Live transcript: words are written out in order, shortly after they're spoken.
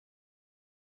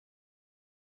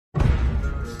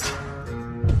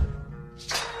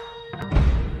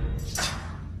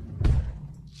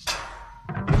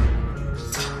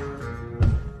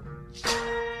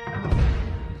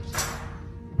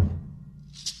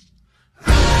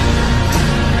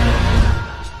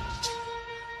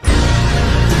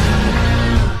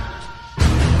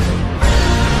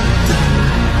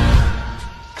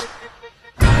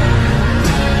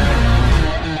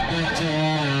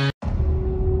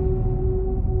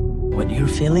you're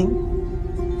feeling,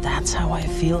 that's how I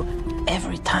feel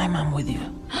every time I'm with you.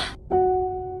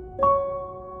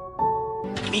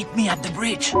 Meet me at the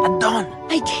bridge at dawn.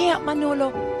 I can't, Manolo.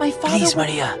 My father. Please,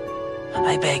 Maria.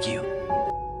 I beg you.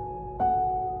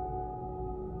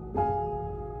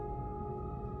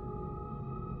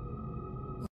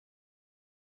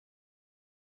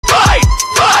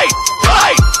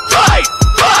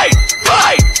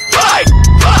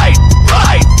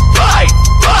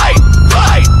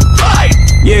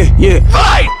 Yeah.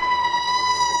 Fight!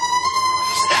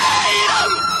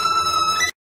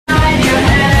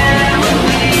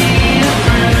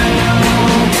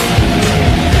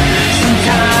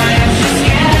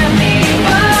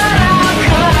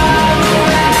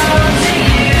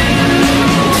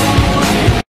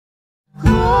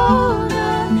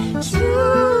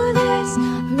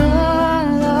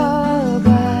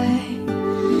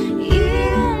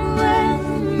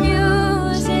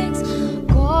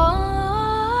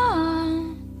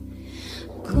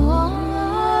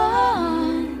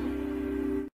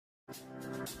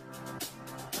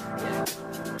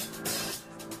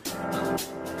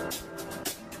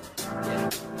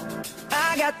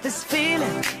 I got this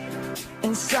feeling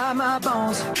inside my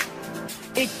bones.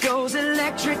 It goes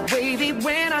electric wavy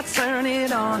when I turn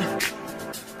it on.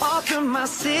 Off from my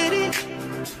city,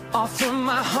 off from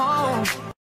my home.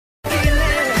 Feeling,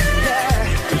 yeah,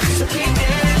 so keep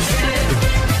dancing.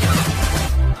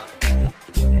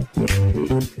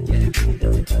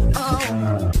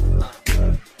 Oh,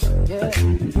 yeah.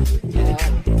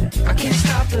 I can't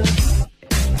stop the.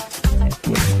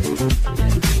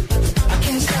 I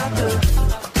can't stop the.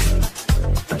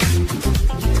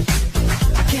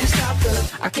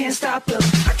 I can't stop the.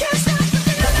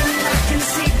 Nothing I can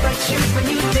see but you when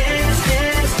you dance.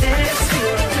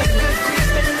 Feel the good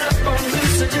creeping up on you,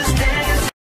 so just dance.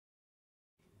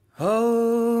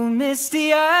 Oh, misty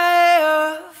eye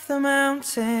of the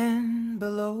mountain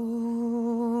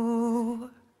below.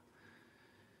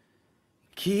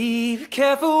 Keep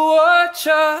careful watch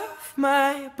of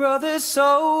my brother's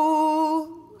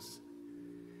souls.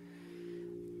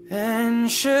 And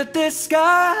should the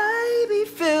sky be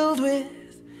filled with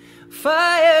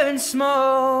fire and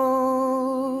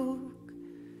smoke,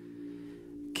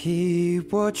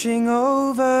 keep watching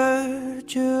over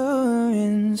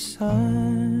during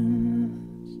suns.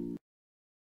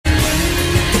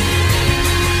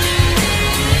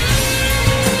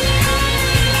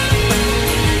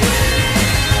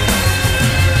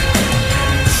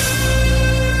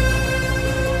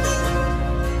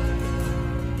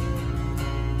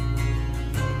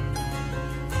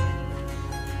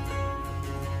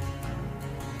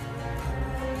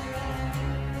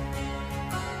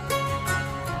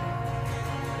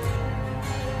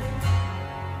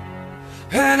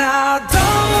 And I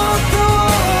don't want the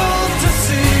world to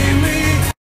see me.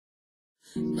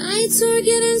 Nights are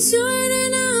getting short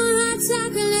and our hearts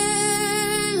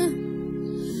chocolate.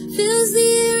 Fills the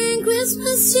air and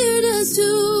Christmas cheer does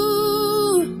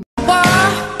too.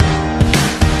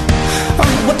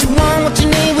 What you want, what you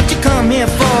need, what you come here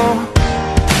for?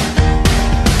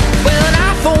 Well, an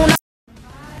iPhone.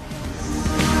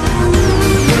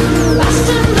 Lost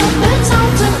in the bed,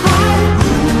 time to hide.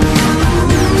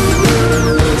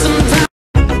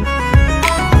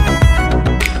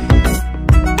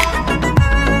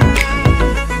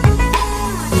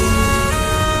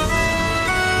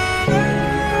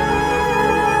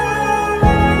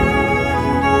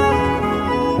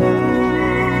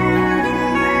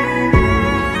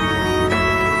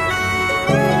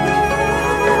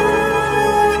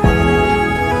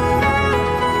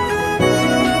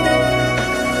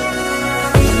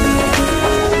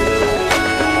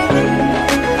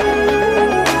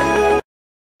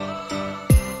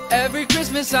 Every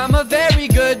Christmas I'm a very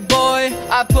good boy.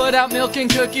 I put out milk and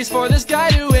cookies for this guy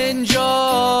to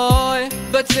enjoy.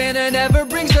 But Santa never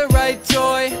brings the right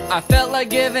toy. I felt like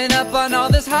giving up on all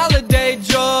this holiday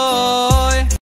joy.